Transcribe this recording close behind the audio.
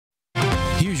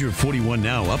Here's your 41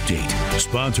 Now update,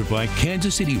 sponsored by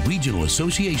Kansas City Regional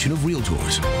Association of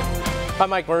Realtors.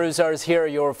 I'm Mike Maruzars. Here are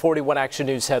your 41 Action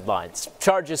News headlines.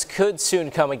 Charges could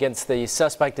soon come against the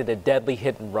suspect in a deadly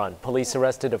hit and run. Police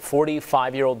arrested a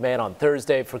 45-year-old man on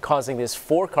Thursday for causing this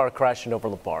four-car crash in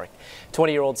Overland Park.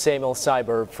 20-year-old Samuel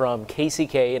Cyber from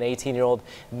KCK and 18-year-old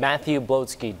Matthew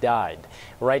Blotsky died.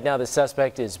 Right now, the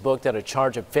suspect is booked on a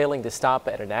charge of failing to stop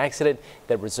at an accident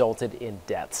that resulted in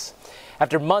deaths.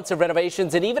 After months of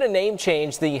renovations and even a name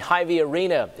change, the Hy-Vee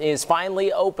Arena is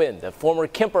finally open. The former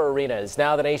Kemper Arena is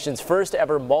now the nation's first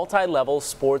ever multi-level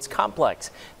sports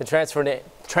complex. The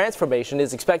transformation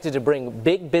is expected to bring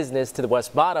big business to the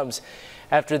West Bottoms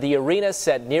after the arena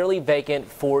sat nearly vacant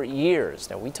for years.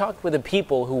 Now, we talked with the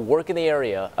people who work in the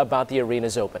area about the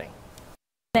arena's opening.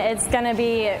 It's going to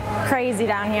be crazy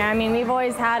down here. I mean, we've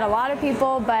always had a lot of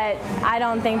people, but I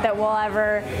don't think that we'll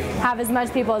ever have as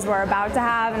much people as we're about to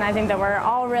have, and I think that we're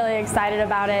all really excited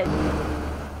about it.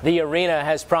 The arena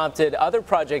has prompted other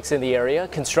projects in the area.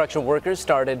 Construction workers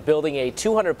started building a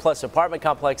 200-plus apartment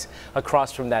complex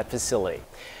across from that facility.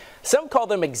 Some call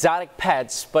them exotic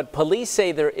pets, but police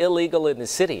say they're illegal in the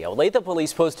city. Olathe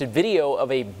police posted video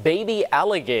of a baby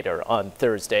alligator on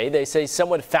Thursday. They say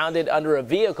someone found it under a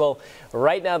vehicle.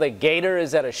 Right now, the gator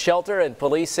is at a shelter, and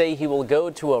police say he will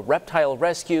go to a reptile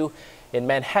rescue in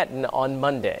Manhattan on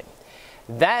Monday.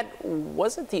 That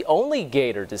wasn't the only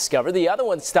gator discovered. The other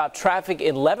one stopped traffic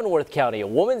in Leavenworth County. A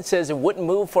woman says it wouldn't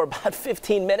move for about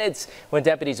 15 minutes. When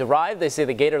deputies arrived, they say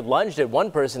the gator lunged at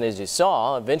one person, as you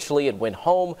saw. Eventually, it went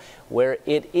home, where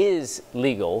it is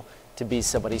legal to be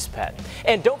somebody's pet.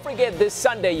 And don't forget, this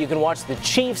Sunday, you can watch the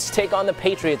Chiefs take on the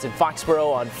Patriots in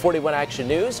Foxborough on 41 Action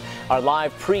News. Our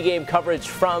live pregame coverage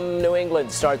from New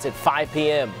England starts at 5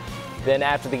 p.m. Then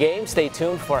after the game, stay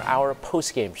tuned for our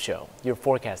postgame show. Your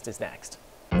forecast is next.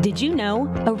 Did you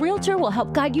know a realtor will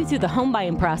help guide you through the home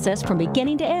buying process from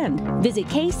beginning to end? Visit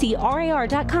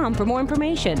kcrar.com for more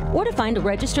information or to find a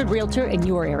registered realtor in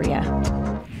your area.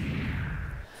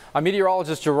 I'm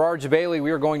meteorologist Gerard Jabali.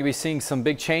 We are going to be seeing some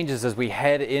big changes as we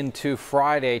head into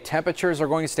Friday. Temperatures are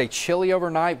going to stay chilly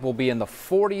overnight. We'll be in the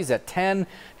 40s at 10,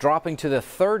 dropping to the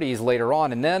 30s later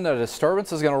on. And then a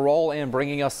disturbance is going to roll in,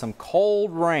 bringing us some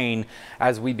cold rain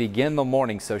as we begin the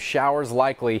morning. So showers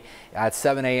likely at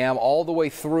 7 a.m. all the way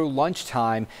through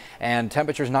lunchtime, and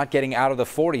temperatures not getting out of the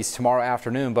 40s tomorrow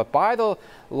afternoon. But by the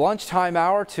lunchtime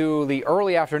hour to the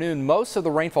early afternoon, most of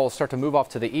the rainfall will start to move off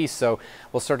to the east. So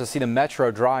we'll start to see the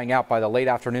metro drying out by the late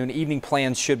afternoon. Evening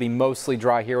plans should be mostly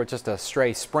dry here with just a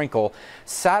stray sprinkle.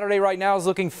 Saturday right now is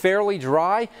looking fairly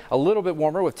dry, a little bit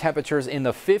warmer with temperatures in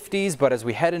the 50s. But as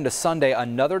we head into Sunday,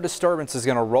 another disturbance is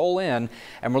going to roll in,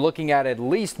 and we're looking at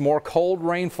least more cold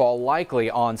rainfall likely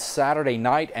on Saturday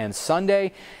night and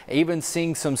Sunday. Even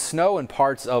seeing some snow in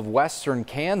parts of western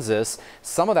Kansas.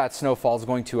 Some of that snowfall is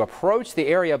going to approach the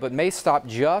area, but may stop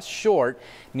just short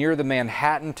near the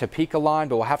Manhattan Topeka line.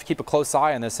 But we'll have to keep a close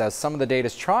eye on this, as some of the data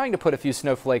is trying to put a few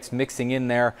snowflakes mixing in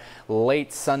there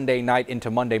late Sunday night into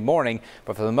Monday morning.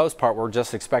 But for the most part, we're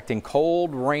just expecting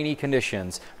cold, rainy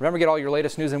conditions. Remember, get all your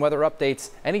latest news and weather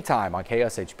updates anytime on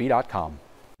KSHB.com.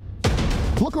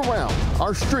 Look around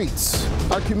our streets,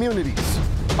 our communities,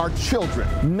 our children.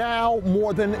 Now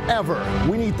more than ever,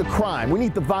 we need the crime, we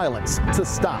need the violence to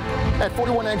stop. At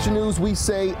 41 Action News, we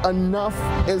say enough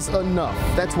is enough.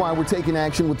 That's why we're taking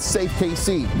action with Safe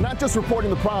KC. Not just reporting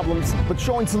the problems, but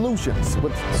showing solutions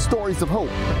with stories of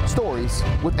hope, stories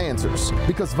with answers.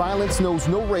 Because violence knows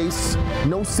no race,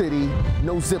 no city,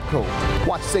 no zip code.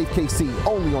 Watch Safe KC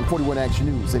only on 41 Action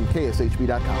News and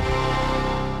KSHB.com.